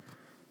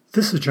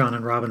This is John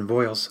and Robin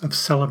Boyles of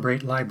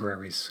Celebrate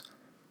Libraries.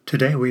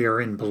 Today we are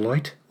in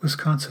Beloit,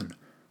 Wisconsin,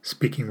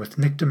 speaking with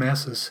Nick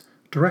Damasis,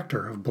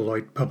 Director of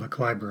Beloit Public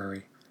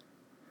Library.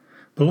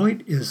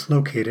 Beloit is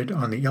located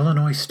on the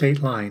Illinois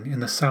state line in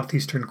the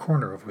southeastern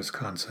corner of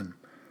Wisconsin.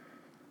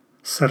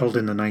 Settled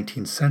in the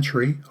 19th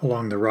century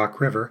along the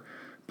Rock River,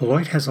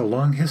 Beloit has a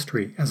long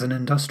history as an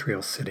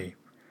industrial city.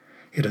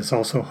 It is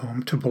also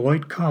home to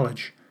Beloit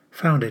College,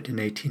 founded in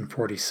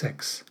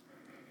 1846.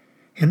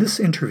 In this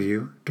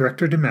interview,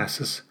 Director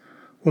Damasis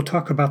will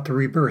talk about the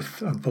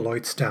rebirth of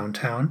Beloit's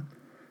downtown,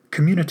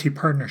 community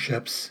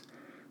partnerships,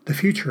 the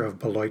future of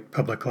Beloit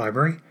Public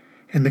Library,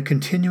 and the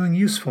continuing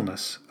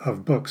usefulness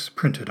of books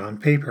printed on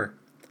paper.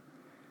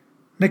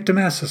 Nick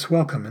Damasis,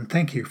 welcome, and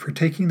thank you for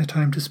taking the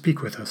time to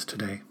speak with us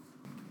today.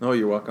 Oh,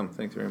 you're welcome.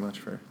 Thanks very much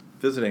for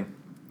visiting.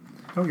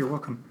 Oh, you're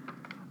welcome.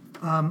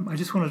 I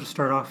just wanted to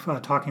start off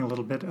talking a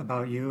little bit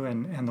about you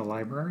and the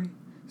library.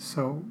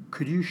 So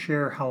could you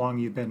share how long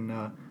you've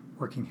been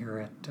working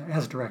here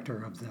as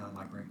director of the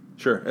library?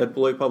 Sure. At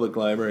Beloit Public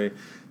Library,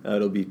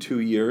 it'll be 2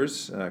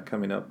 years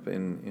coming up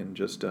in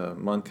just a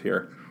month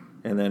here.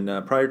 And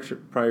then prior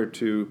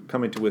to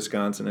coming to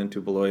Wisconsin and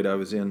to Beloit, I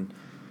was in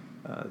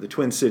the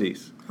Twin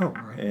Cities. Oh,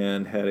 right.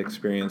 And had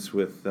experience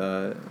with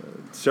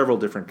several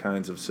different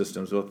kinds of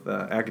systems, both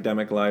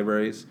academic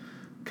libraries,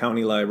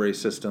 county library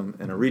system,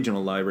 and a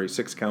regional library,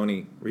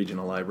 6-county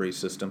regional library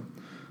system.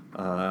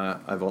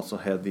 I've also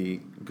had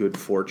the good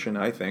fortune,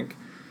 I think,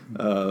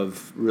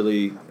 of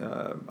really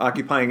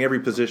occupying every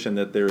position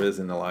that there is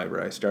in the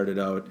library. I started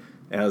out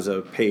as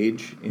a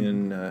page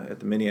at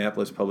the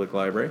Minneapolis Public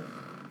Library,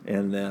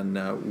 and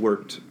then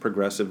worked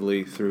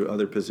progressively through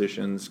other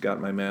positions, got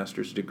my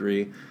master's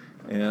degree,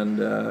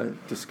 and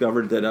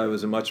discovered that I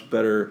was a much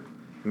better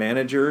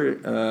manager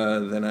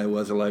than I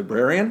was a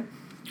librarian,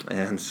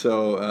 and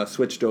so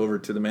switched over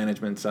to the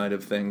management side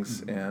of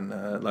things and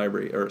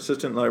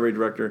assistant library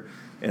director,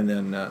 and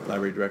then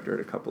library director at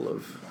a couple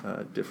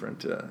of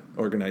different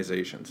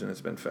organizations, and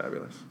it's been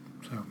fabulous.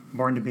 So,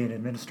 born to be an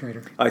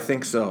administrator. I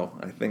think so.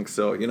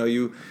 You know,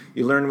 you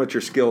learn what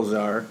your skills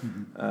are,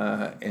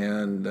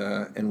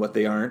 and what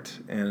they aren't,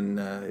 and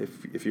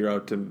if you're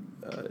out to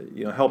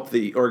help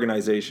the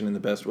organization in the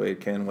best way it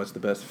can, what's the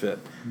best fit.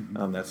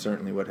 That's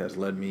certainly what has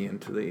led me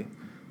into the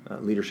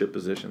leadership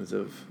positions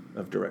of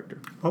director.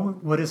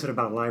 What is it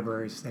about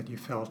libraries that you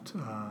felt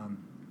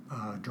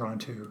drawn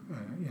to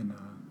in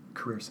a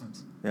career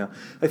sense? Yeah,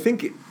 I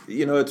think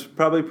it's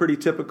probably pretty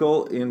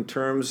typical in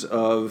terms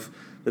of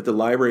that the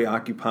library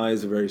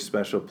occupies a very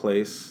special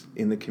place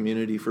in the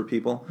community for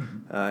people,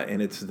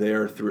 and it's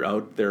there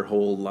throughout their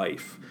whole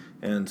life.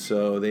 And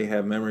so they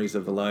have memories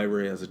of the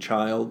library as a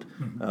child.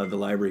 The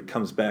library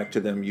comes back to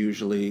them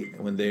usually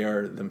when they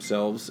are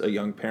themselves a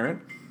young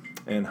parent,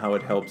 and how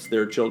it helps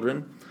their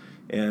children.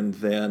 And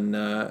then,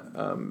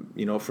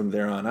 from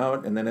there on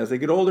out, and then as they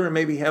get older and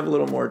maybe have a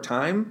little more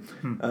time,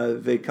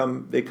 they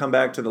come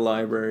back to the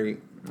library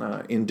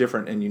in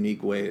different and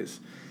unique ways.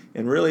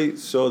 And really,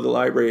 so the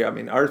library,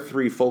 our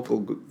three focal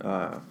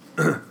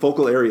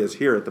areas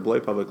here at the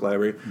Beloit Public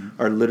Library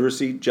are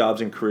literacy,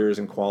 jobs and careers,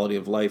 and quality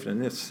of life. And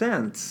in a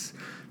sense,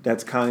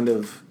 that's kind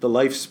of the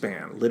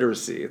lifespan,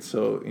 literacy. It's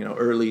so,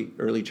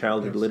 early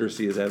childhood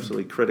literacy is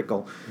absolutely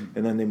critical.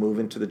 And then they move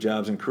into the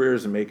jobs and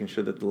careers and making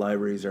sure that the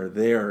libraries are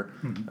there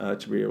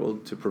to be able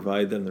to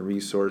provide them the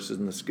resources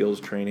and the skills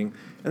training.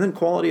 And then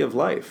quality of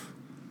life.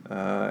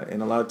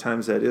 And a lot of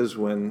times that is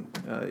when,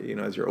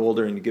 as you're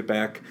older and you get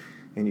back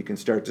and you can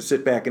start to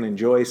sit back and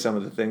enjoy some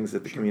of the things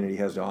that the community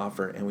has to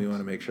offer. And we want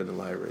to make sure the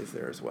library is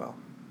there as well.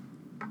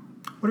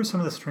 What are some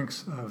of the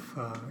strengths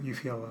you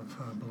feel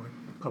of Beloit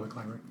Public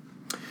Library?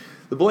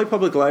 The Beloit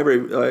Public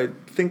Library, I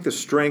think the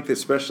strength,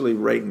 especially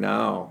right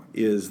now,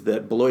 is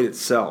that Beloit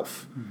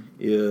itself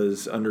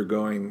is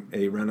undergoing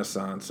a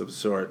renaissance of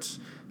sorts.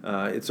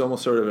 It's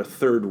almost sort of a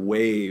third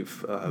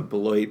wave.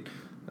 Beloit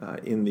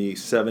in the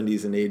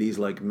 70s and 80s,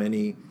 like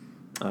many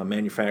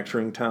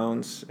manufacturing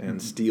towns and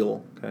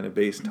steel kind of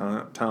based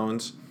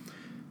towns,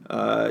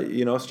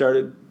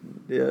 started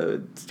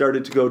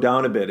to go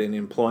down a bit in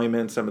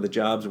employment. Some of the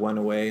jobs went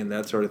away and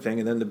that sort of thing.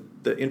 And then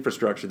the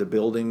infrastructure, the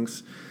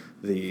buildings,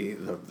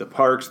 the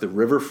parks, the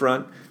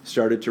riverfront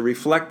started to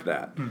reflect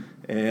that.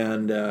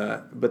 And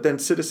but then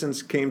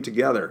citizens came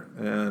together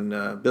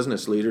and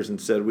business leaders and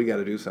said, we got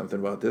to do something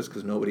about this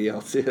because nobody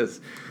else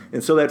is.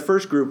 And so that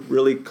first group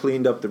really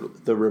cleaned up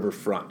the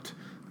riverfront.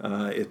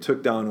 It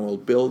took down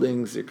old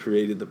buildings. It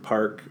created the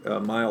park, a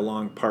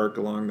mile-long park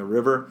along the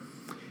river.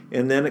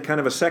 And then a kind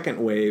of a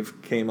second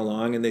wave came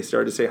along, and they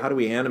started to say, how do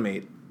we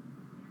animate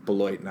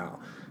Beloit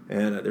now?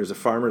 And there's a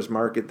farmer's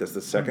market that's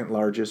the second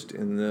largest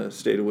in the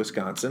state of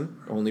Wisconsin,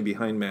 only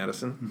behind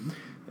Madison.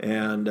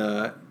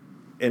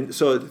 And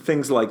so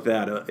things like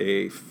that,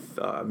 a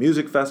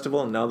music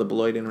festival, and now the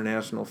Beloit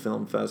International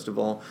Film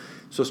Festival.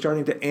 So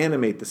starting to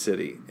animate the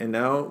city. And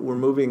now we're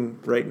moving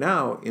right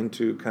now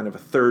into kind of a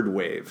third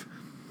wave.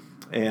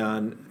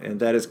 And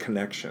that is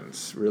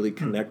connections, really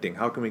connecting.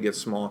 How can we get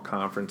small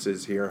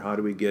conferences here? How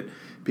do we get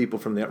people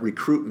from that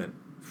recruitment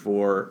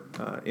for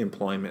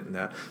employment and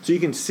that. So you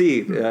can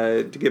see,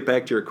 to get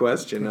back to your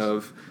question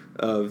of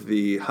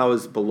the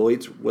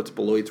what's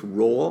Beloit's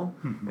role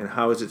and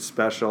how is it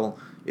special,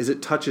 is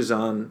it touches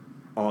on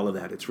all of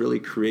that. It's really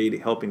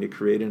helping to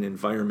create an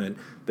environment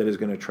that is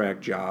going to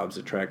attract jobs,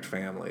 attract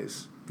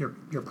families.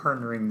 You're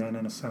partnering then,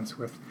 in a sense,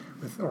 with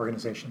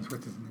organizations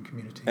within the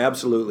community.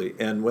 Absolutely.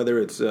 And whether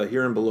it's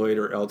here in Beloit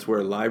or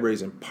elsewhere,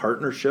 libraries and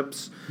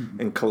partnerships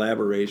and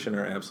collaboration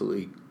are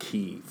absolutely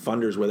key.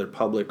 Funders, whether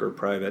public or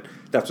private,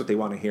 that's what they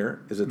want to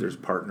hear, is that there's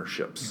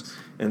partnerships. Yes.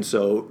 And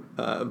so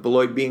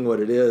Beloit being what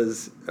it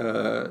is,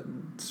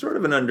 sort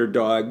of an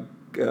underdog,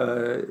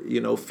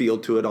 feel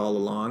to it all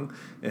along,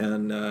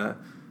 and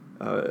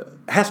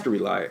has to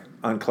rely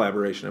on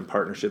collaboration and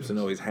partnerships, and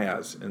always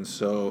has. And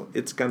so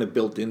it's kind of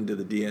built into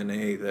the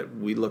DNA that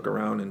we look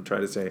around and try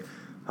to say,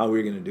 how are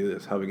we going to do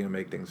this? How are we going to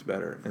make things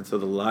better? And so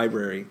the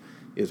library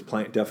is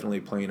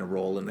definitely playing a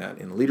role in that,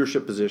 in a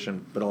leadership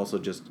position, but also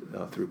just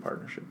through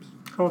partnerships.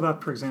 How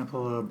about, for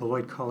example,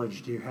 Beloit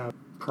College? Do you have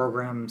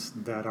programs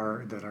that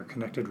are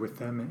connected with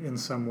them in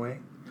some way?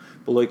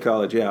 Beloit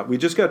College, yeah. We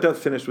just got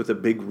finished with a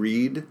big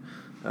read,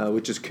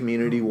 which is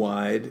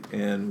community-wide,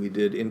 and we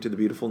did Into the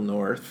Beautiful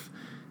North.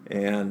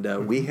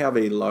 And we have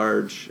a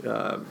large,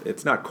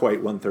 it's not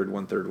quite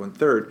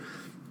one-third,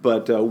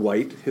 but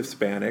white,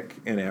 Hispanic,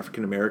 and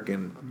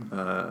African-American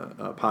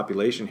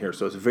population here.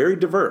 So it's very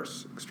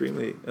diverse,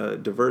 extremely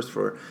diverse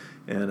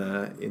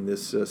in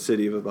this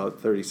city of about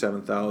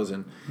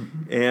 37,000.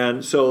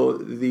 And so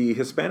the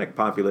Hispanic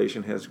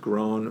population has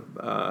grown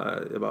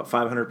about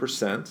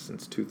 500%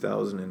 since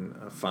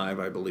 2005,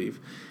 I believe.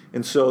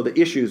 And so the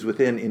issues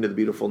within Into the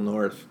Beautiful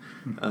North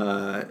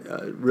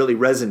really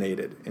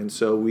resonated. And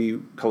so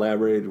we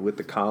collaborated with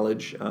the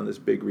college on this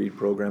big read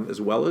program, as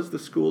well as the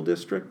school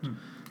district,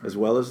 as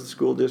well as the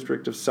school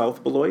district of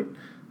South Beloit,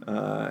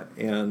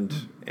 and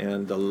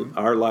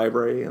our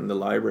library and the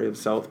library of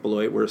South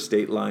Beloit. We're a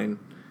state line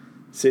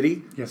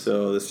city, yes.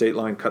 So the state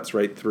line cuts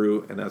right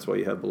through, and that's why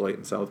you have Beloit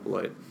and South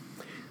Beloit.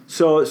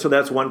 So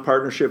that's one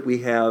partnership. We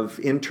have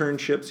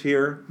internships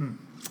here,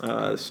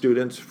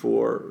 students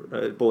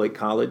for Beloit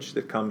College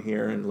that come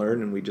here and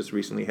learn, and we just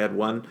recently had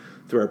one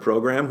through our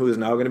program who is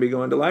now going to be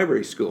going to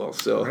library school.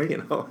 So, right.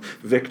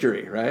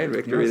 Victory, right?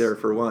 Victory yes. there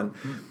for one.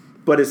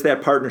 But it's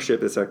that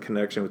partnership, it's that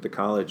connection with the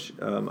college.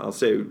 I'll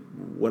say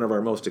one of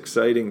our most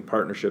exciting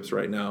partnerships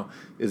right now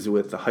is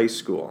with the high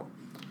school.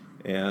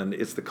 And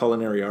it's the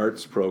culinary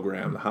arts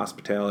program, the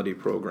hospitality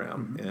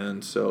program.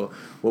 And so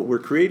what we're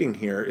creating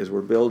here is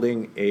we're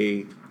building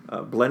a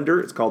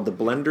blender. It's called the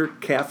Blender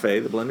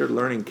Cafe, the Blender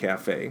Learning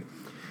Cafe.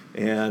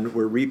 And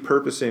we're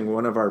repurposing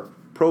one of our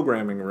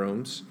programming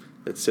rooms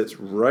that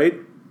sits right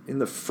in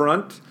the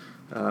front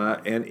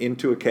and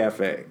into a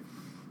cafe.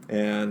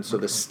 And so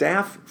the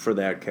staff for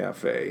that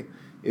cafe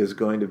is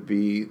going to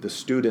be the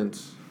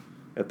students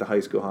at the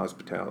high school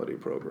hospitality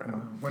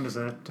program. When is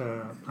that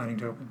planning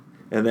to open?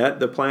 And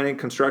the planning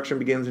construction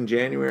begins in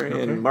January,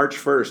 Okay. and March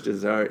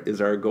 1st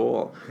is our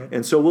goal. Okay.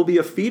 And so we'll be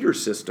a feeder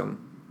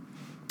system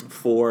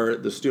for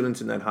the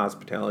students in that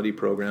hospitality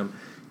program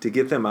to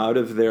get them out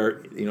of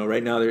their,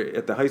 right now they're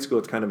at the high school,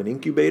 it's kind of an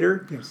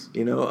incubator, yes.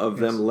 Of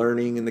them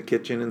learning in the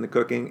kitchen and the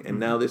cooking. And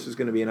now this is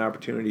going to be an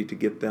opportunity to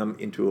get them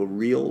into a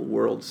real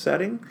world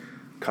setting,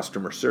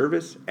 customer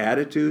service,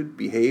 attitude,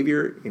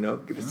 behavior,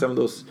 some of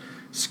those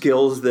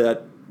skills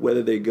that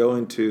whether they go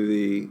into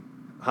the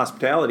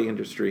hospitality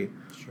industry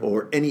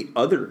or any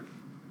other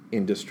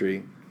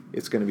industry,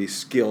 it's going to be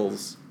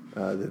skills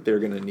that they're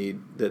going to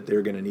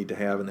need to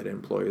have, and that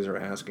employers are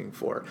asking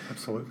for.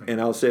 Absolutely.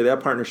 And I'll say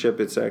that partnership,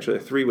 it's actually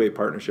a three-way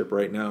partnership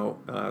right now.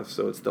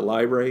 So it's the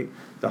library,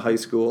 the high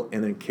school,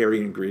 and then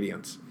Carry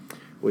Ingredients,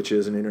 which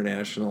is an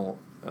international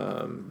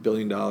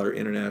billion-dollar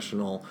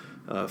international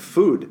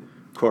food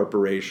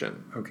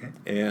corporation. Okay.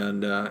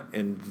 And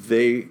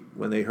they,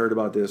 when they heard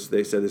about this,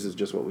 they said, this is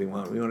just what we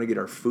want. We want to get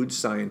our food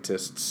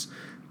scientists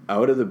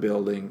out of the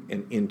building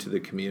and into the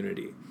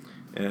community.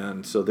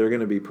 And so they're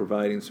going to be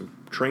providing some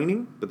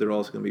training, but they're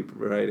also going to be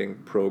providing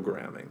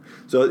programming.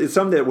 So it's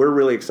something that we're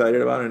really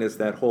excited about, and it's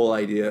that whole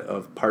idea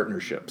of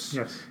partnerships.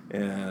 Yes.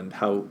 And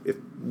how if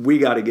we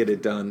got to get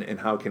it done, and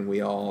how can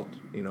we all,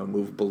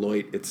 move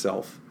Beloit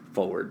itself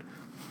forward.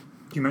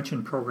 You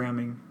mentioned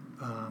programming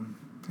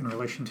in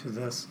relation to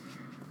this.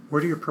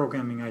 Where do your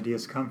programming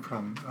ideas come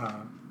from?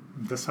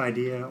 This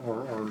idea,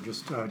 or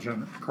just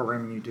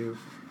programming you do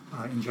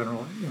in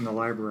general in the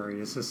library?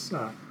 Is this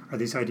are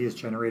these ideas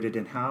generated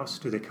in-house?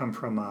 Do they come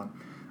from a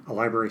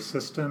library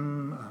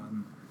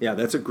system? Yeah,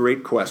 that's a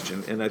great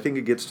question, and I think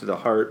it gets to the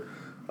heart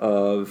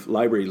of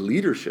library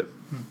leadership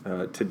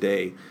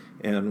today,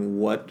 and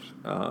what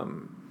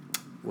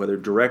whether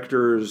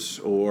directors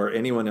or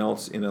anyone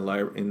else in the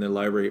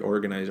library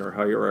organizer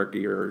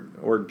hierarchy or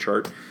org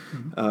chart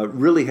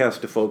really has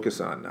to focus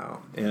on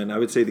now. And I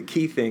would say the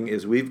key thing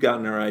is we've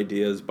gotten our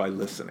ideas by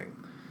listening,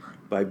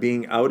 by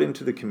being out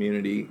into the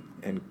community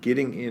and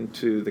getting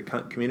into the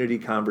community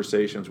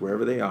conversations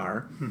wherever they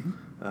are,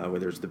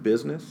 whether it's the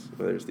business,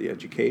 whether it's the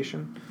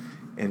education,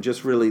 and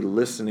just really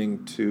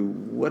listening to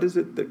what is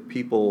it that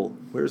people,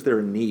 where's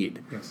their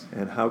need, Yes.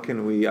 and how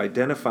can we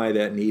identify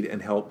that need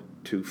and help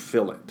to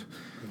fill it.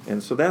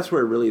 And so that's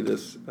where really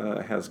this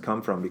has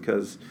come from,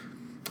 because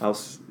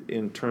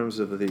in terms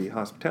of the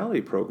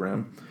hospitality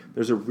program,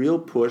 there's a real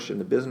push, and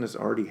the business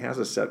already has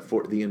a set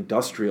for the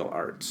industrial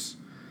arts.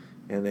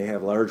 And they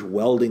have large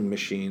welding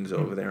machines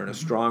over there and a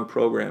strong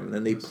program. And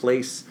then they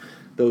place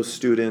those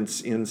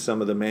students in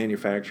some of the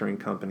manufacturing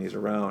companies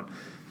around.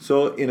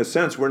 So in a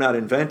sense, we're not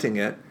inventing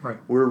it. Right.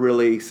 We're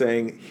really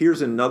saying,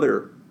 here's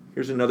another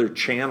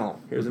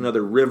channel, here's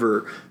another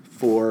river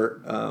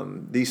for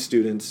these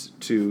students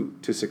to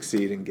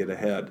succeed and get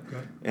ahead.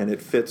 Good. And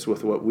it fits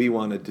with what we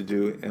wanted to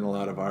do and a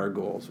lot of our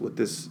goals. What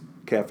this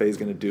cafe is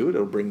going to do,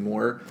 it'll bring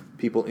more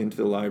people into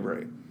the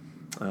library.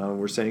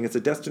 We're saying it's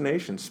a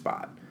destination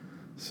spot.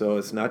 So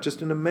it's not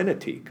just an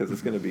amenity, because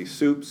it's going to be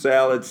soup,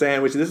 salad,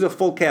 sandwich. This is a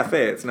full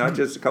cafe. It's not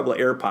just a couple of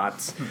air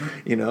pots,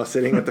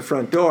 sitting at the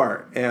front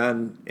door.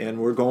 And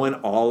we're going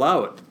all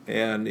out.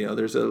 And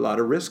there's a lot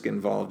of risk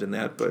involved in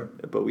that,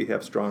 but we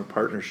have strong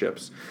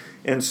partnerships.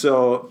 And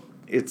so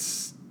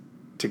it's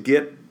to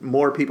get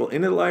more people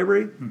into the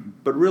library.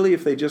 But really,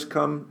 if they just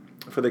come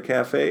for the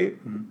cafe,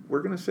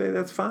 we're going to say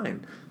that's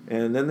fine.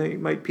 And then they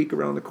might peek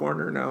around the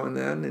corner now and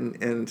then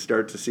and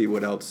start to see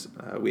what else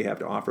we have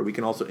to offer. We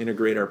can also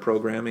integrate our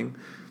programming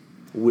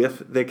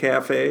with the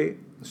cafe.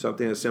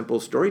 Something as simple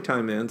as story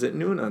time ends at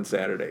noon on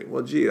Saturday.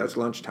 Well, gee, that's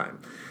lunchtime,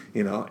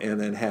 and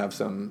then have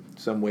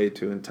some way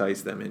to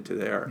entice them into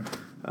there.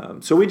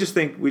 So we just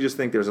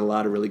think there's a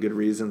lot of really good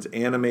reasons.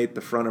 Animate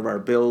the front of our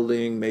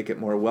building, make it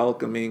more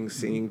welcoming,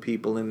 seeing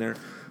people in there.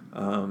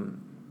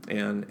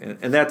 And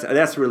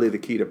that's really the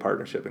key to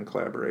partnership and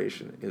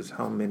collaboration, is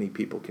how many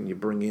people can you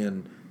bring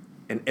in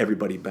and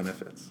everybody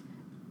benefits.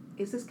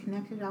 Is this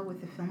connected at all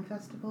with the film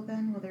festival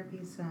then? Will there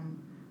be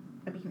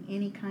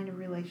any kind of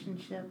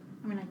relationship?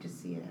 I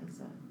just see it as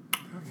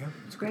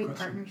a great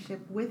partnership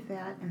with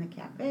that and the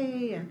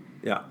cafe and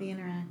the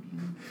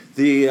interacting.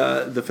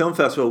 The film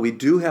festival, we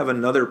do have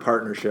another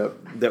partnership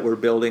that we're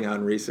building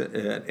on recent,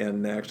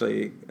 and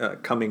actually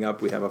coming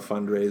up, we have a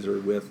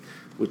fundraiser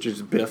which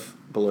is BIFF,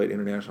 Beloit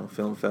International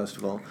Film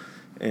Festival,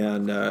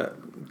 and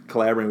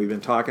collaborating. We've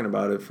been talking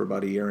about it for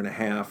about a year and a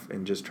half,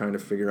 and just trying to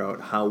figure out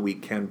how we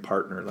can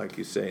partner, like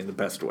you say, in the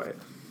best way.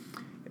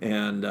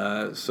 And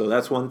so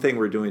that's one thing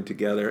we're doing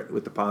together,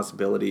 with the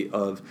possibility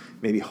of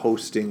maybe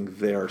hosting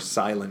their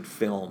silent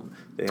film.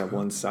 They have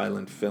one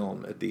silent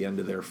film at the end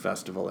of their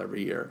festival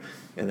every year,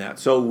 and that.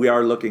 So we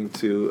are looking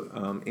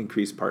to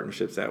increase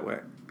partnerships that way.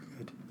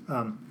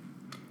 Good.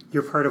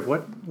 You're part of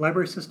what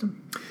library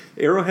system?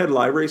 Arrowhead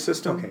Library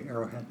System. Okay,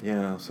 Arrowhead.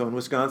 Yeah, so in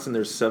Wisconsin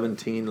there's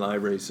 17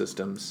 library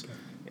systems,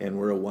 and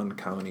we're a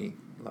one-county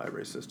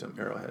library system,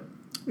 Arrowhead.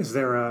 Is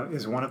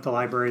one of the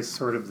libraries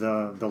sort of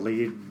the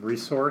lead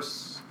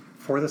resource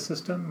for the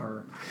system,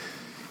 or?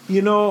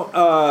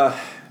 Not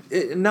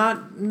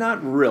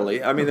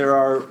really. I mean, there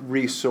are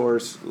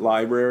resource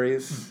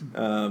libraries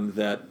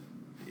that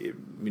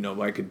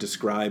I could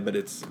describe, but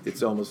it's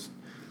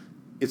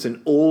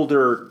an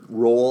older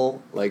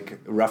role, like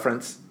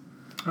reference.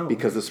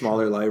 Because the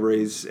smaller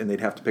libraries, and they'd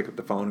have to pick up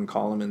the phone and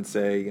call them and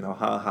say,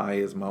 how high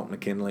is Mount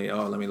McKinley?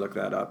 Oh, let me look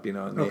that up,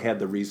 and they had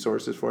the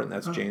resources for it, and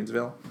that's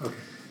Janesville. Okay.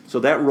 So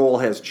that role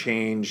has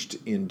changed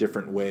in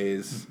different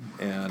ways,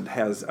 and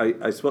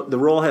I suppose the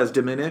role has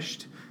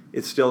diminished.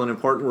 It's still an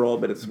important role,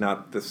 but it's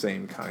not the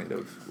same kind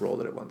of role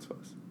that it once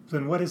was.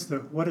 Then what is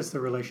the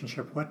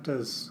relationship? What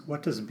does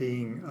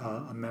being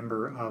a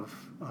member of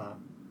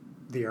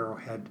the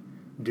Arrowhead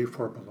do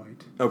for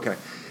Beloit? Okay.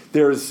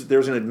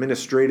 There's an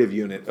administrative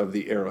unit of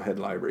the Arrowhead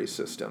Library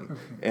System,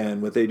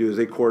 and what they do is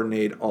they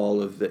coordinate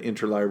all of the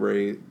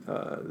interlibrary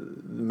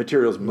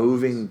materials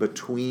moving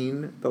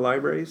between the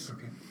libraries.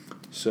 Okay.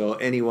 So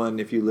anyone,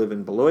 if you live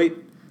in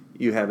Beloit,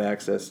 you have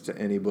access to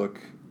any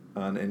book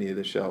on any of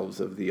the shelves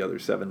of the other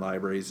 7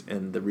 libraries,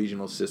 and the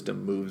regional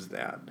system moves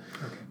that.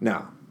 Okay.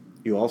 Now,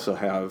 you also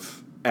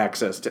have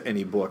access to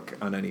any book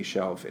on any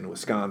shelf in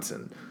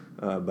Wisconsin,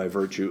 by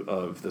virtue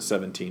of the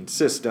 17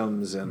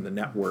 systems and the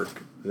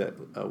network that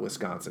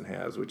Wisconsin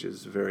has, which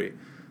is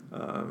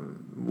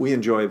we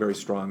enjoy a very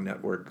strong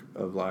network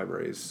of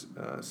libraries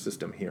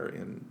system here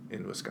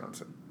in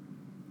Wisconsin.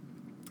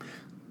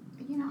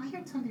 I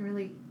heard something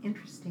really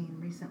interesting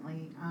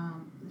recently.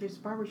 There's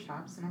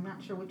barbershops, and I'm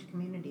not sure which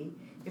community,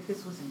 if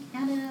this was in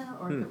Canada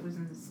or if it was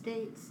in the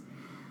States,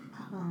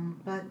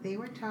 but they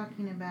were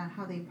talking about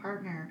how they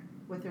partner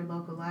with their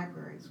local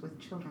libraries with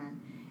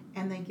children.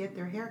 And they get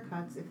their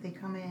haircuts if they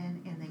come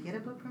in and they get a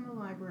book from the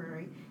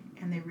library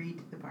and they read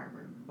to the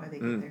barber while they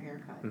get their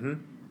haircut. Mm-hmm.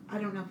 I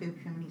don't know if you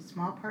have any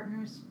small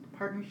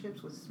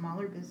partnerships with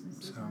smaller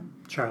businesses. So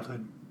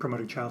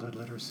promoting childhood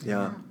literacy.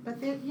 Yeah.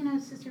 But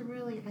Sister,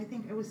 really, I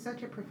think it was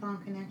such a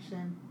profound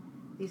connection.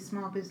 These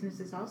small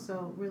businesses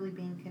also really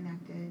being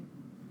connected.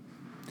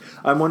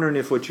 I'm wondering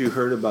if what you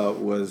heard about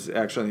was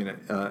actually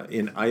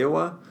in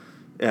Iowa.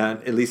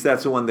 And at least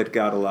that's the one that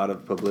got a lot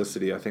of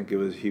publicity. I think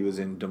he was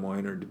in Des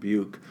Moines or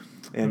Dubuque.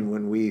 And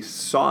when we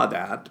saw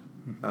that,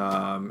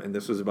 And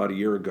this was about a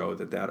year ago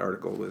that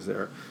article was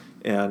there.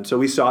 And so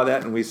we saw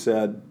that and we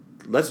said,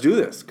 let's do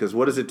this, because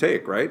what does it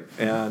take, right?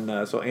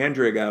 And so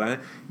Andrea got on it,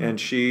 and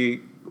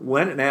she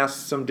went and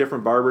asked some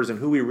different barbers, and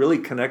who we really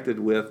connected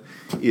with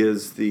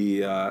is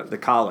the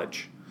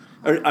college.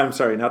 I'm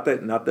sorry, not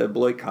the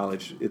Beloit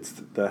College. It's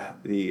the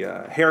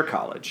hair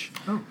college,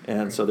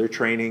 and so they're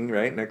training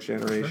next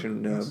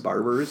generation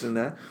barbers and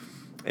that.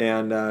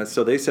 And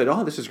so they said,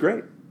 "Oh, this is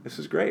great,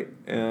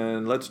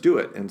 and let's do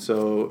it." And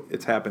so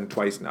it's happened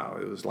twice now.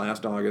 It was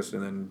last August,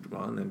 and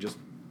then just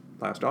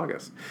last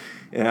August.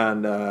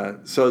 And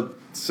so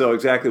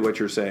exactly what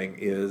you're saying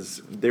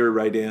is they were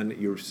right in.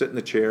 You sit in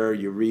the chair,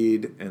 you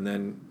read, and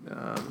then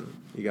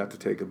you got to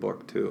take a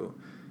book too.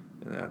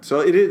 And that. So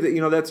it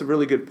is, that's a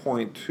really good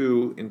point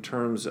too, in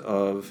terms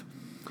of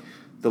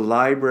the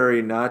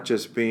library not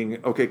just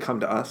being, okay, come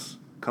to us.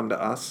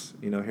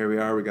 Here we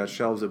are, we got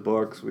shelves of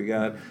books, we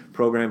got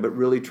program, but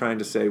really trying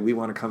to say, we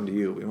want to come to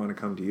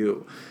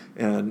you.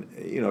 And,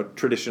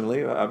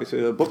 traditionally, obviously,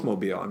 a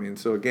bookmobile.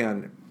 So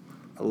again,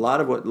 a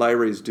lot of what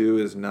libraries do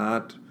is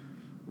not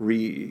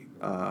we're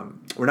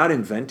not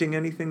inventing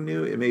anything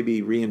new. It may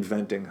be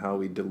reinventing how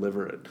we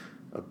deliver it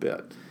a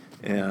bit.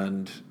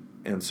 And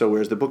so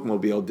whereas the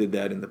bookmobile did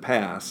that in the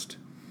past,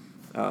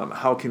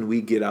 how can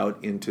we get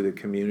out into the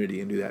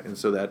community and do that? And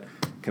so that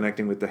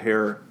connecting with the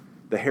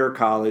hair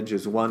college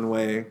is one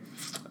way.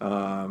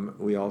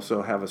 We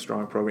also have a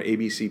strong program,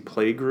 ABC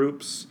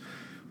Playgroups,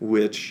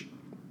 which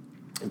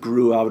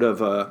grew out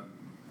of a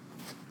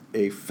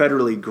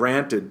federally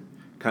granted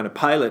kind of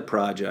pilot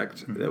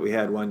project that we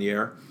had one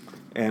year.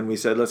 And we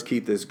said, let's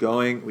keep this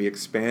going. We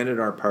expanded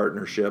our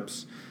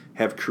partnerships,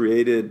 have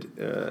created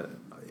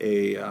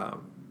a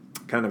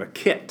kind of a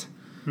kit,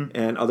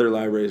 and other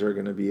libraries are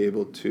going to be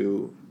able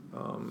to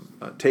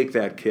take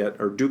that kit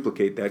or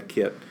duplicate that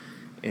kit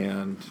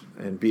and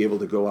be able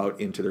to go out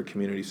into their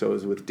community. So it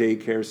was with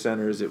daycare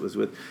centers, it was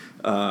with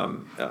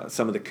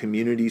some of the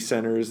community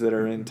centers that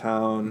are in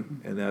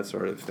town, and that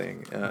sort of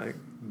thing.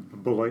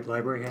 Beloit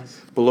Library has?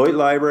 Beloit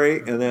Library,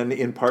 and then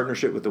in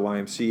partnership with the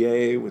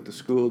YMCA, with the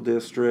school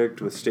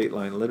district, with State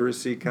Line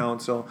Literacy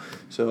Council.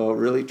 So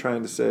really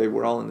trying to say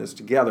we're all in this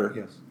together.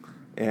 Yes.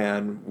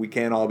 And we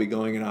can't all be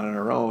going it on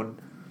our own.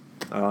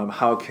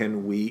 How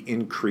can we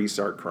increase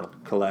our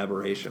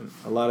collaboration?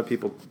 A lot of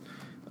people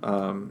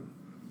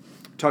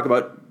talk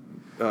about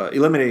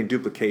eliminating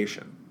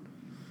duplication.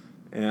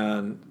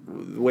 And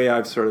the way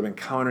I've sort of been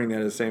countering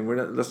that is saying,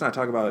 let's not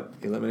talk about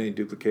eliminating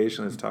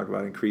duplication, let's talk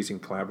about increasing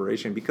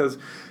collaboration, because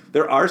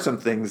there are some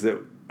things that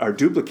are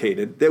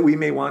duplicated that we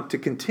may want to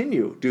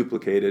continue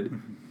duplicated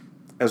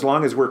as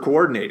long as we're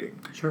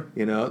coordinating. Sure.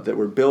 That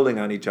we're building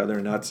on each other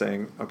and not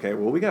saying, okay,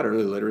 well, we got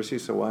early literacy,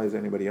 so why is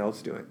anybody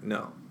else doing it?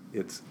 No.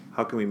 It's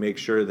how can we make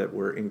sure that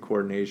we're in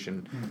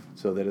coordination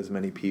so that as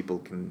many people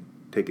can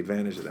take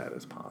advantage of that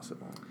as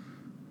possible.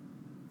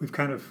 We've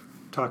kind of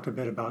talked a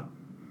bit about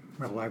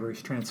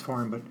libraries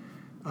transform, but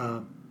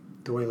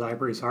the way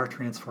libraries are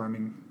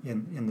transforming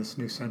in this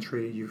new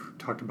century, you've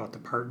talked about the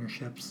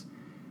partnerships,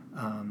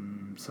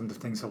 some of the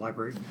things the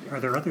library. Are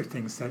there other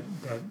things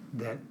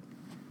that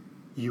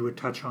you would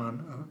touch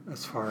on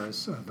as far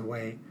as the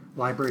way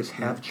libraries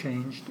have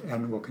changed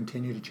and will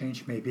continue to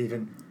change, maybe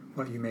even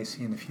what you may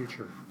see in the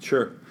future?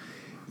 Sure.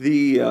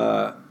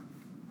 The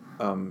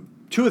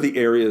two of the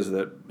areas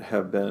that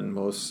have been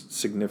most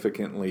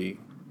significantly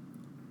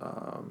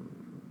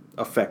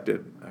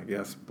affected, I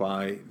guess,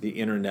 by the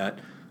internet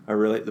are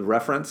really the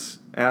reference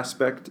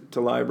aspect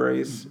to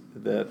libraries,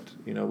 that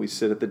we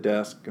sit at the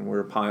desk and we're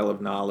a pile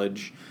of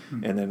knowledge,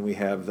 and then we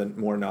have the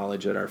more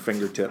knowledge at our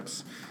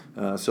fingertips.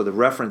 So the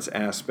reference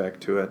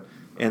aspect to it,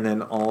 and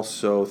then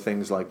also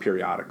things like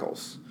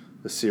periodicals,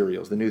 the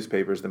serials, the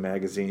newspapers, the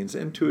magazines,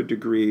 and to a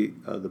degree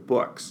the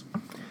books.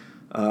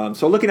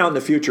 So looking out in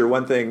the future,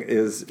 one thing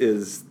is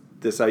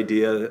this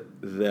idea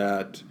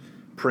that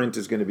print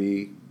is going to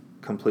be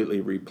completely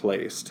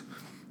replaced.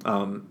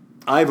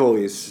 I've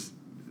always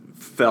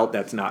felt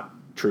that's not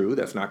true.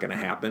 That's not going to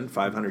happen.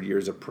 500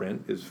 years of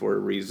print is for a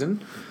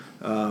reason.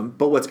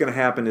 But what's going to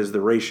happen is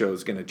the ratio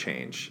is going to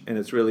change, and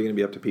it's really going to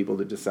be up to people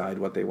to decide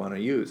what they want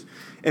to use.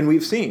 And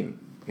we've seen,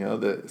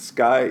 the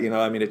sky.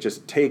 It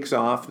just takes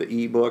off, the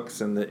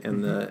e-books and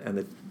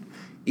the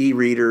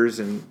e-readers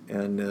and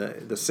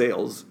the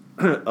sales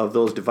of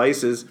those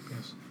devices.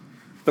 Yes.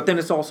 But then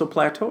it's also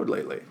plateaued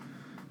lately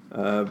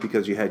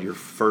because you had your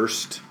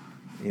first.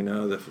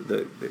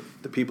 The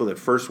people that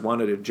first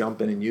wanted to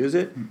jump in and use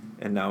it,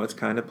 and now it's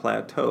kind of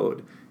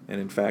plateaued. And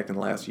in fact, in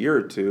the last year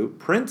or two,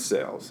 print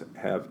sales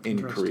have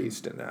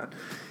increased in that.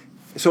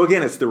 So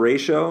again, it's the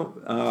ratio,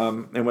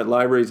 and what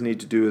libraries need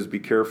to do is be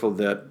careful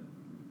that,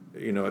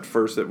 at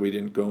first that we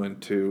didn't go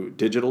into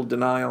digital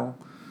denial,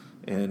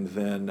 and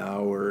then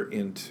now we're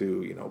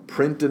into,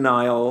 print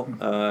denial,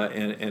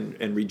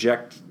 and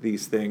reject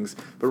these things,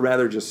 but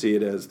rather just see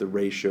it as the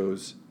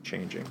ratios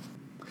changing.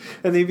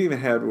 And they've even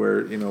had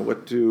where,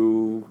 what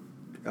do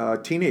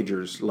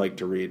teenagers like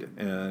to read?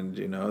 And,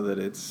 that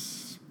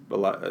it's a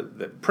lot,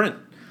 that print.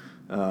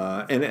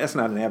 And that's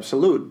not an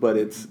absolute, but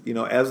it's,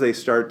 as they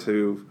start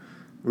to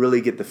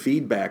really get the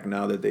feedback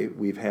now that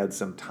we've had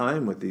some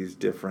time with these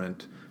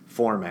different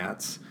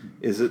formats,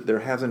 is that there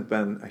hasn't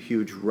been a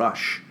huge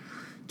rush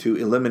to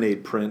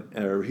eliminate print,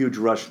 or a huge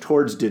rush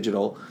towards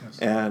digital, Yes.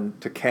 and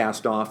to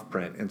cast off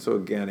print. And so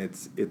again,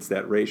 it's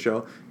that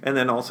ratio. And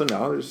then also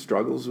now there's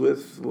struggles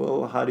with,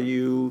 well, how do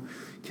you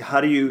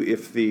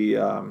if the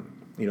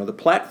the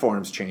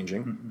platform's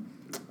changing,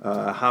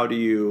 how do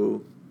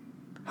you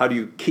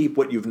keep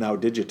what you've now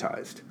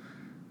digitized?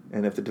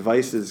 And if the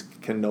devices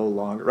can no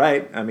longer,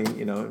 right? I mean,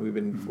 we've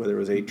been, whether it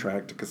was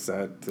 8-track to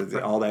cassette,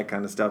 to all that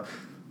kind of stuff.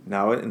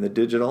 Now in the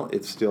digital,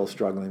 it's still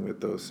struggling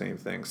with those same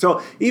things.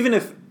 So even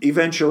if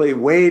eventually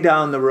way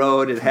down the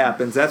road it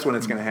happens, that's when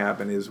it's going to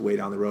happen, is way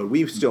down the road.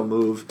 We still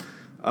move,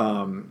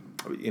 nearly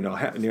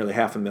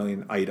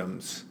 500,000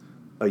 items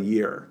a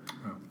year.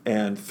 Wow.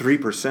 And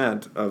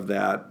 3% of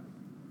that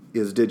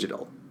is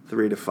digital,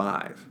 3 to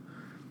 5.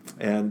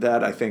 And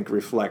that, I think,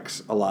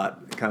 reflects a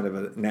lot kind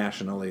of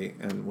nationally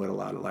and what a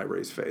lot of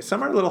libraries face.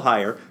 Some are a little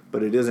higher,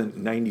 but it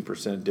isn't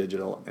 90%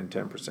 digital and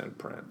 10%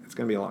 print. It's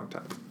going to be a long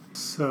time.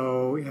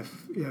 So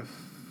if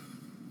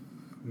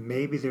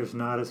maybe there's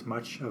not as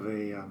much of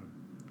a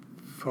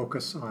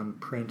focus on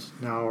print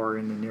now or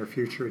in the near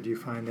future, do you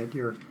find that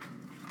you're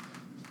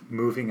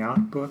moving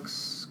out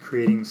books,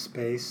 creating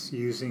space,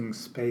 using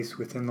space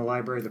within the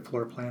library, the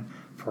floor plan,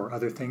 for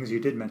other things? You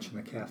did mention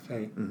the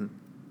cafe,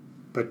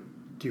 but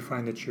do you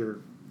find that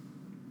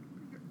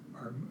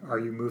are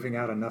you moving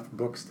out enough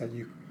books that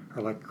you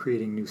are like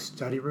creating new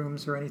study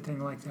rooms or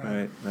anything like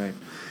that? Right.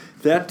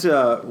 That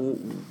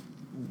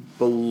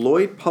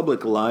Beloit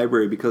Public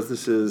Library, because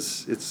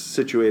it's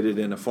situated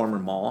in a former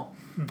mall,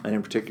 and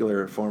in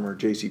particular a former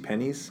J.C.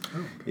 Penney's,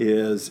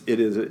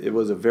 it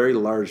was a very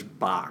large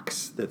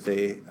box that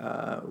they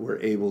were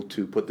able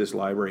to put this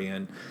library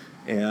in,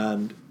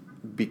 and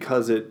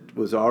because it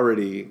was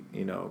already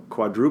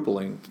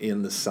quadrupling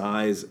in the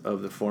size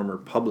of the former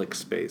public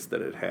space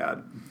that it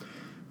had,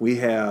 we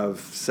have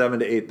 7,000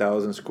 to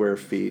 8,000 square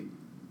feet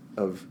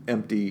of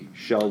empty,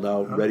 shelled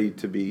out, ready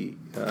to be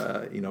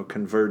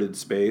converted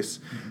space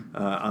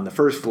on the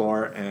first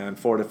floor, and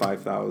 4,000 to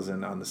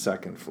 5,000 on the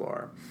second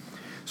floor.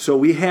 So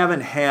we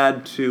haven't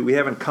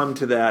come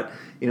to that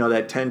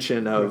that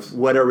tension of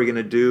what are we going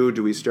to do?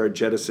 Do we start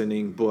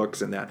jettisoning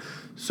books and that?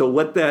 So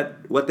what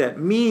that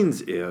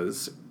means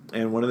is,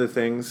 and one of the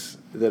things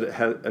that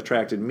has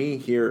attracted me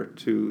here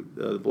to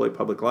the Beloit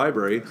Public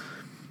Library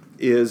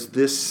is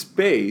this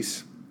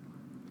space.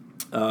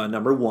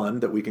 Number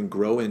one, that we can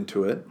grow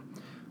into it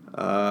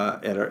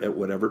at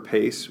whatever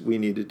pace we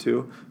needed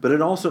to. But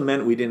it also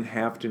meant we didn't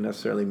have to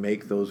necessarily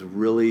make those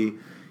really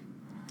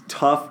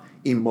tough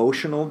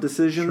emotional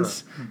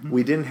decisions. Sure.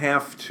 We didn't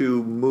have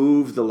to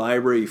move the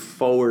library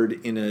forward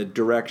in a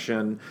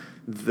direction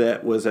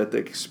that was at the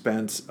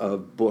expense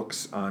of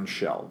books on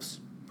shelves.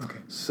 Okay.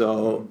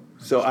 So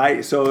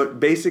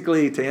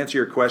basically, to answer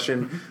your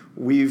question,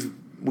 we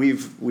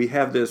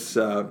have this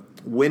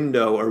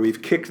window, or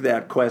we've kicked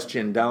that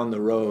question down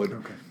the road.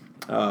 Okay.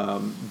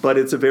 But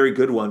it's a very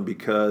good one,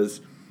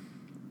 because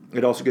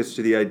it also gets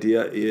to the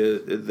idea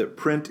that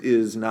print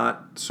is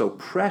not so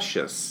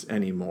precious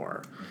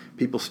anymore.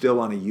 People still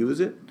want to use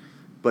it,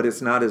 but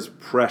it's not as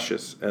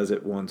precious as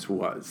it once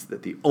was,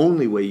 that the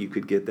only way you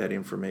could get that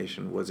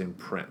information was in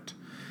print.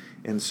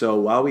 And so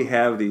while we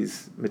have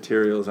these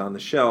materials on the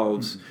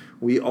shelves,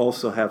 we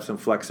also have some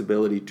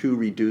flexibility to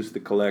reduce the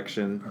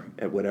collection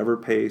at whatever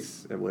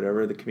pace, at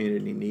whatever the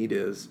community need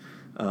is,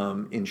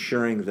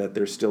 ensuring that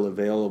they're still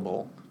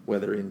available,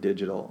 whether in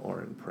digital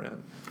or in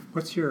print.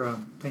 What's your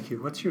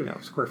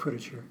square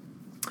footage here?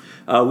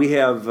 We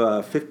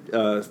have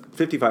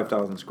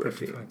 55,000 square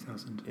feet.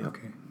 55,000. Yeah.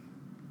 Okay.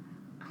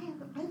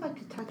 I'd like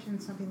to touch on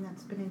something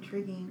that's been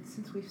intriguing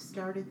since we've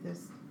started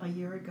this a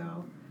year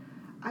ago.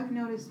 I've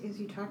noticed, as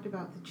you talked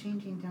about the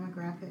changing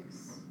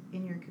demographics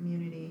in your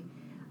community,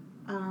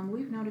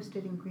 we've noticed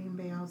it in Green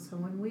Bay also.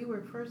 When we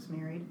were first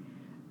married,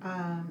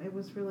 it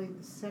was really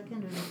the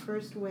second or the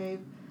first wave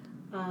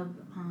of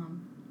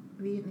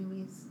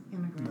Vietnamese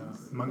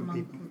immigrants. Hmong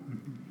people.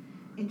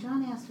 And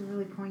John asked a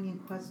really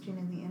poignant question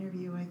in the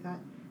interview. I thought,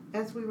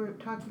 as we were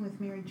talking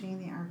with Mary Jane,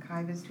 the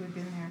archivist who had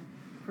been there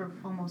for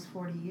almost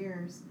 40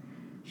 years,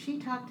 she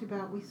talked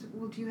about, we said,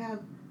 well, do you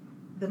have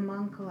the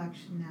Hmong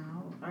collection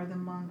now, or the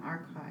Hmong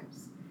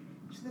archives?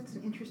 She said, that's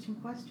an interesting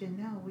question.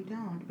 No, we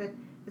don't. But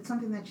it's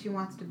something that she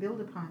wants to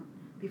build upon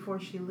before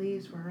she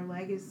leaves for her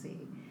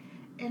legacy.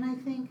 And I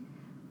think,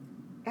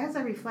 as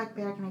I reflect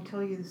back, and I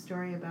tell you the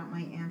story about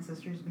my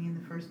ancestors being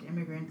the first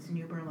immigrants in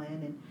New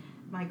Berlin, and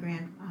my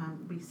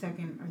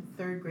second or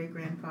third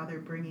great-grandfather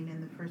bringing in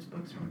the first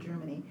books from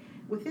Germany,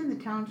 within the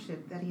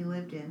township that he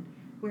lived in,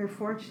 we were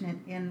fortunate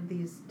in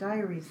these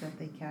diaries that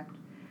they kept,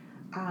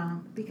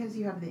 because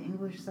you have the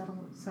English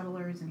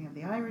settlers, and you have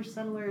the Irish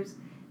settlers,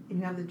 and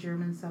you have the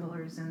German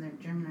settlers, and the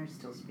German are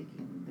still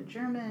speaking the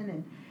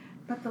German,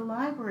 but the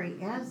library,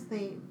 as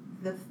the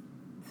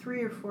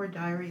 3 or 4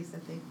 diaries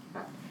that they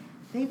kept,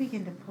 they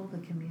begin to pull the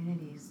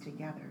communities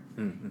together.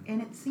 Mm-hmm.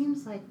 And it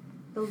seems like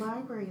the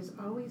library is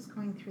always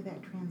going through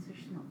that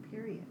transitional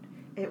period.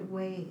 It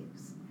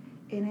waves.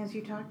 And as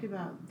you talked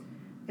about,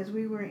 as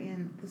we were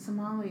in the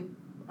Somali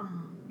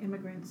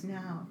immigrants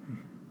now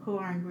who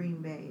are in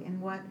Green Bay,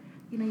 and what,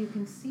 you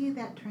can see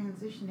that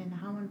transition and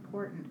how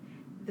important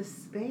the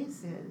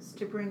space is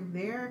to bring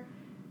their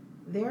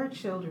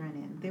children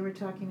in. They were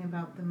talking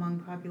about the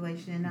Hmong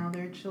population, and now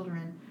their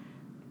children,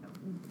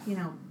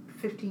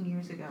 15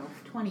 years ago,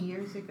 20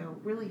 years ago,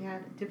 really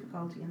had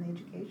difficulty in the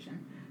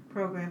education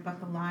program, but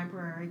the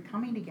library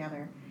coming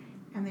together,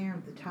 and they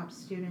are the top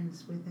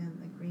students within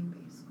the Green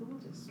Bay School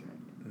District.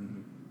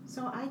 Mm-hmm.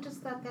 So I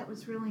just thought that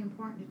was really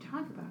important to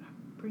talk about,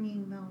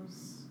 bringing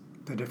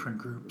the different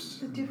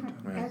groups.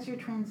 Right. As you're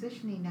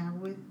transitioning now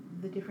with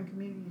the different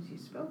communities you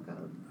spoke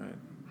of, right.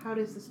 How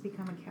does this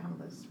become a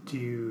catalyst? Do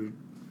you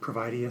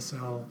provide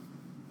ESL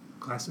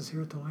classes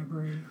here at the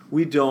library?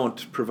 We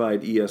don't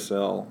provide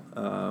ESL,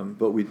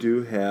 but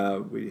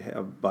we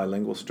have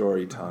bilingual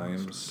story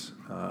times.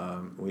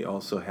 We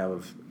also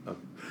have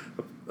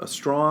a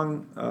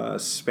strong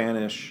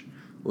Spanish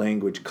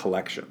language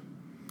collection,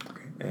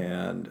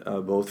 and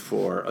both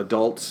for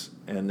adults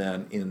and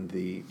then in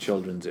the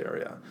children's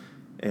area.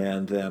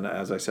 And then,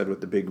 as I said, with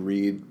the Big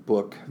Read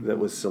book that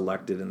was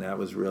selected, and that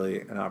was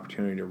really an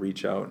opportunity to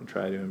reach out and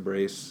try to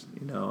embrace,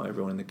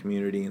 everyone in the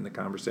community and the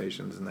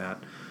conversations and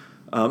that.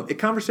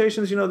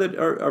 Conversations, that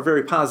are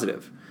very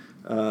positive,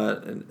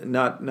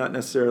 not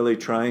necessarily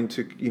trying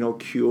to,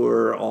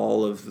 cure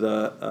all of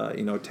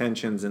the,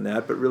 tensions in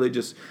that, but really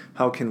just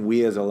how can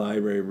we as a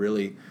library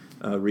really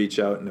reach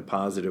out in a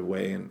positive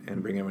way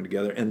and bring everyone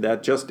together. And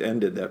that just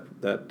ended,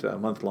 that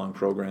month-long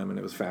program, and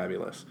it was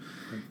fabulous.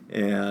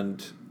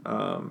 And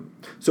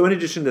so in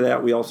addition to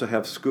that, we also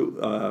have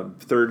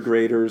third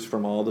graders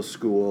from all the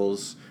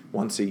schools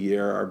once a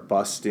year are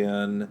bussed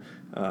in.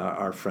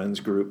 Our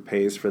Friends group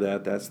pays for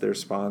that. That's their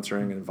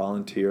sponsoring, and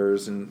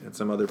volunteers and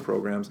some other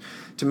programs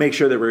to make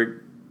sure that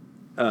we're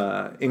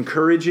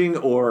encouraging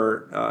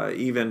or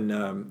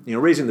even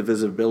raising the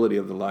visibility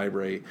of the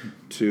library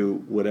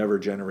to whatever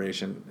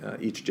generation,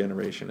 each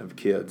generation of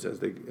kids as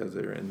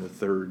they're in the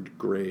third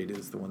grade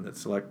is the one that's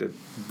selected.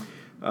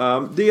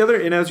 The other,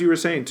 and as you were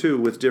saying too,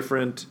 with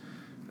different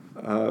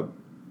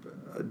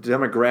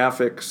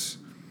demographics,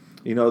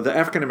 the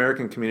African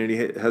American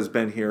community has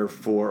been here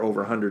for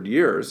over 100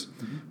 years.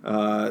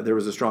 There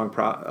was a strong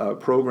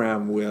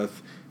program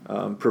with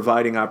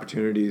providing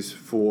opportunities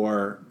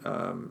for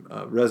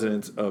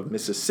residents of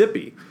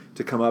Mississippi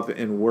to come up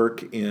and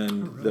work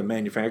in the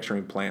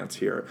manufacturing plants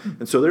here.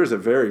 And so there's a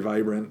very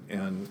vibrant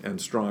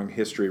and strong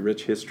history,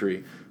 rich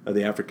history of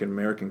the African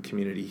American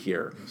community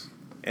here.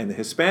 And the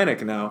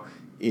Hispanic now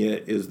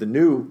is the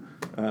new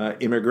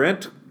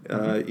immigrant,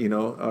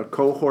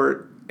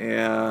 cohort,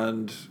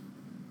 and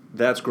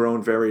that's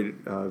grown very,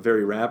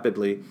 very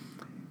rapidly.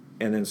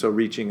 And then so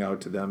reaching out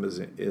to them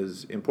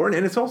is important.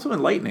 And it's also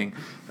enlightening,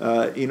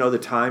 the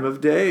time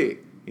of day.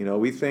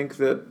 We think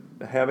that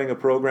having a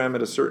program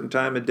at a certain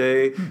time of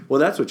day, well,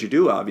 that's what you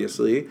do,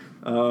 obviously.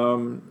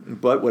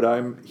 But what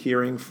I'm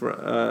hearing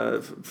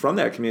from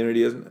that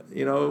community is,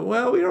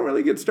 well, we don't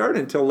really get started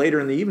until later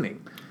in the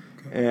evening.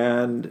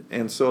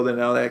 And so then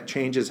now that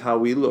changes how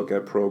we look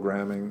at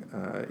programming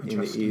in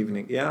the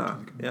evening. Yeah.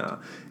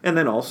 And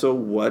then also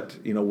what's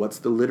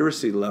the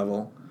literacy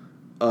level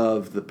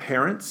of the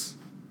parents,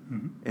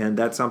 and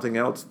that's something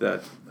else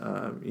that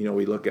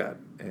we look at,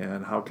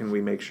 and how can we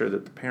make sure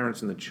that the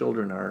parents and the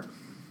children are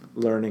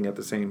learning at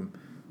the same,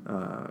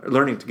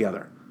 learning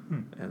together,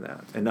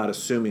 and not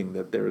assuming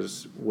that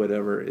there's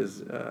whatever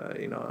is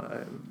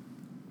a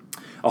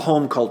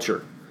home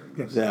culture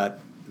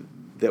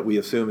that we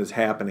assume is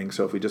happening.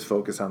 So if we just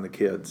focus on the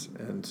kids,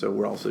 and so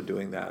we're also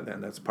doing that,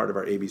 and that's part of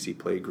our ABC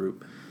Play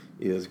group,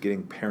 is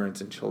getting parents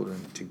and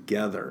children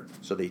together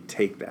so they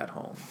take that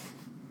home.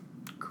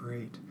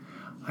 Great.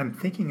 I'm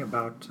thinking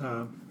about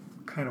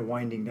kind of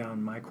winding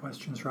down my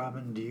questions,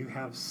 Robin. Do you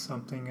have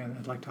something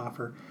I'd like to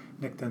offer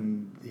Nick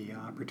then the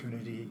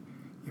opportunity,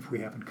 if we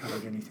haven't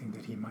covered anything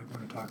that he might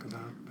want to talk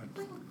about?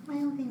 But my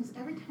only thing is,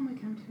 every time we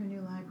come to a new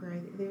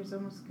library, there's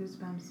almost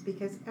goosebumps,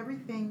 because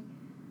everything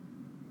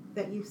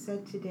that you've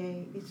said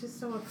today, it's just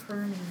so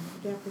affirming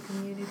that the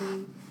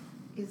community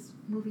is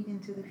moving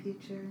into the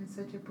future in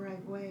such a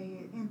bright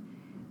way. And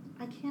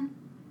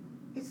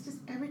it's just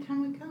every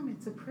time we come,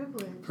 it's a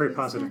privilege. Very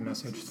positive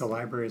message. The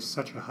library is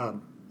such a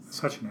hub,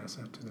 such an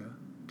asset to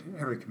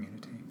every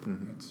community.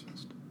 It's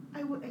just...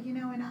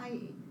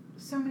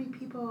 so many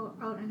people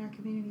out in our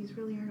communities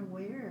really aren't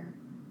aware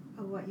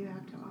of what you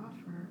have to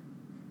offer.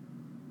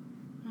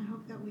 I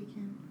hope that we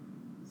can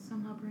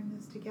somehow bring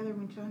this together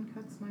when John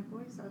cuts my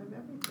voice out of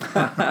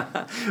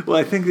everything. Well,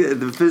 I think the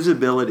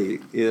visibility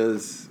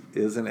is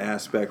an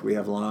aspect we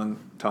have long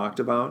talked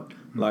about.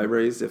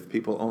 Libraries, if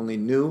people only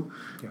knew,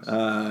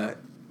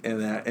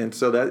 and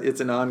so that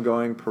it's an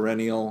ongoing,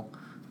 perennial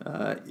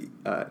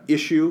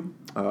issue,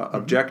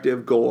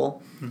 objective,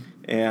 goal,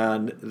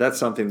 and that's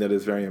something that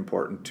is very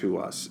important to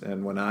us.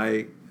 And when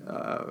I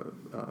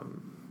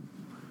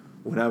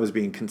was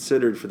being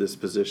considered for this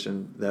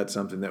position, that's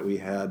something that we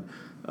had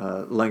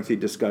lengthy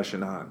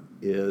discussion on,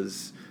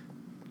 is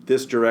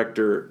this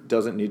director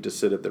doesn't need to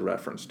sit at the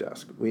reference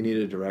desk. We need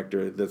a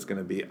director that's going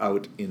to be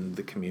out in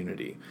the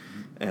community.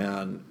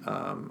 And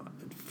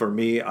for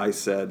me, I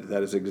said,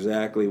 that is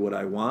exactly what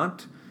I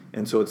want.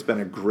 And so it's been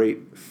a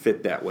great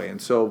fit that way.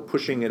 And so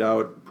pushing it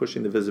out,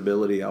 pushing the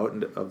visibility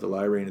out of the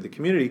library into the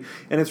community,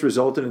 and it's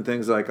resulted in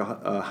things like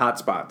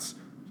hotspots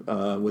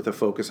with a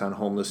focus on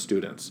homeless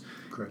students.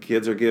 Correct.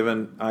 Kids are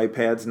given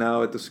iPads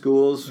now at the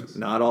schools. Yes.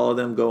 Not all of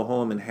them go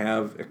home and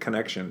have a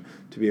connection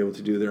to be able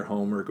to do their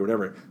homework or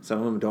whatever. Some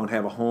of them don't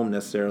have a home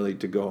necessarily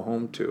to go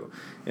home to.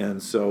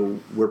 And so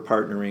we're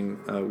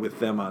partnering with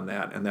them on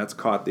that. And that's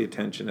caught the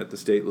attention at the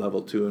state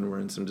level too, and we're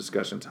in some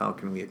discussions. How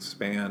can we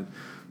expand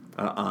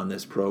on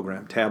this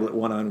program? Tablet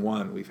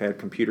one-on-one. We've had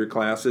computer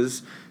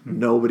classes.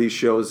 Nobody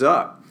shows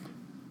up.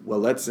 Well,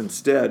 let's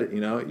instead,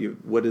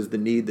 what is the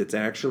need that's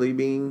actually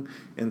being,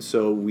 and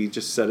so we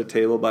just set a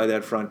table by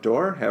that front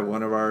door, have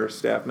one of our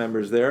staff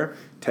members there,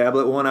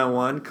 tablet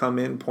one-on-one, come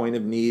in, point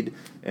of need,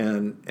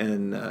 and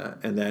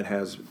that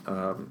has,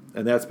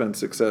 and that's been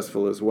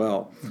successful as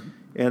well. Mm-hmm.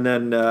 And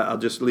then I'll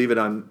just leave it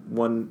on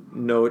one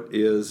note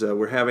is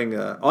we're having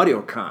an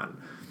AudioCon,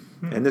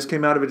 and this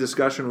came out of a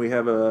discussion. We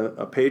have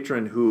a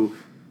patron who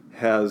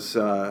has,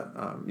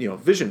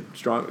 vision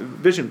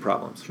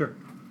problems. Sure.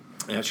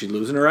 And she's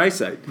losing her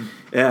eyesight.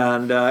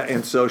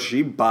 And so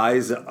she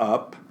buys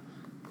up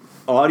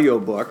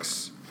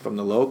audiobooks from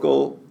the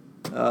local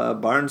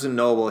Barnes &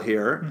 Noble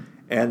here,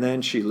 and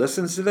then she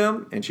listens to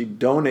them, and she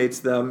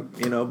donates them,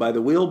 by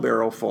the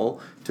wheelbarrow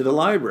full to the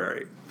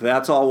library.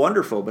 That's all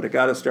wonderful, but it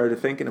got us started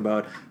thinking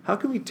about how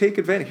can we take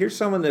advantage. Here's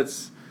someone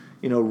that's,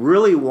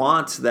 really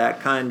wants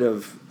that kind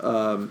of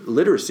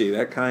literacy,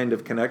 that kind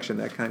of connection,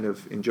 that kind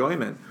of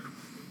enjoyment.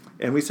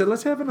 And we said,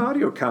 let's have an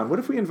AudioCon. What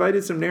if we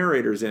invited some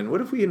narrators in?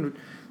 What if we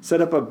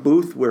set up a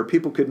booth where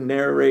people could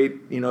narrate,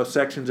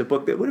 sections of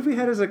book? What if we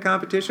had as a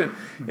competition?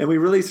 And we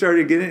really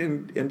started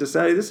getting and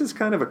decided this is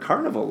kind of a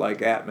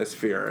carnival-like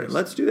atmosphere. And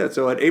let's do that.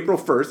 So at April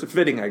 1st,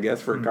 fitting, I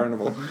guess, for a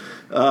carnival,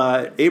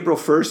 April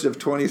 1st of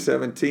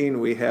 2017,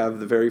 we have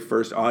the very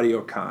first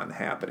AudioCon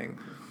happening.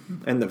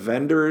 And the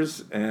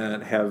vendors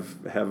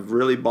have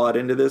really bought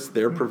into this.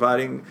 They're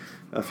providing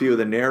a few of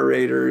the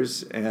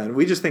narrators, and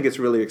we just think it's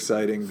really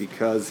exciting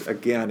because,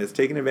 again, it's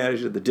taking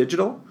advantage of the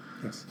digital,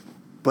 yes,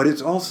 but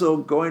it's also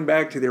going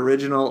back to the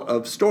original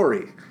of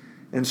story.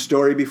 And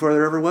story before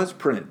there ever was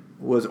print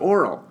was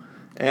oral.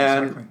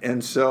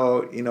 And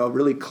so,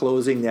 really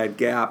closing that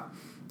gap.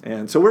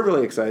 And so we're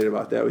really excited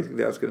about that. We think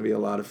that's going to be a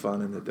lot of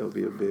fun and that there'll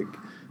be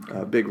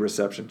a big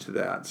reception to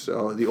that.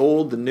 So the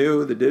old, the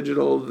new, the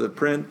digital, the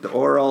print, the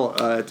oral,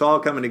 it's all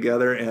coming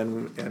together,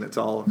 and it's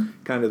all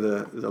kind of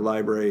the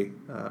library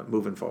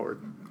moving forward.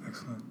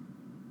 Excellent.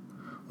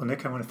 Well,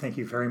 Nick, I want to thank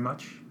you very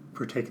much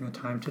for taking the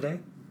time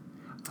today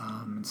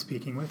and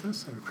speaking with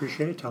us. I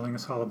appreciate it, telling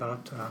us all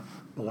about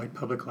Beloit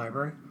Public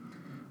Library.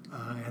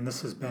 And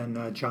this has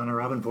been John and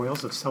Robin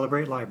Voiles of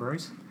Celebrate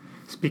Libraries,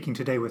 speaking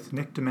today with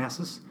Nick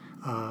DeMassis,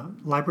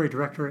 Library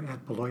Director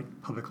at Beloit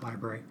Public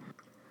Library.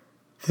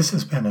 This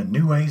has been a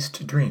New Ways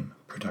to Dream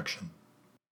production.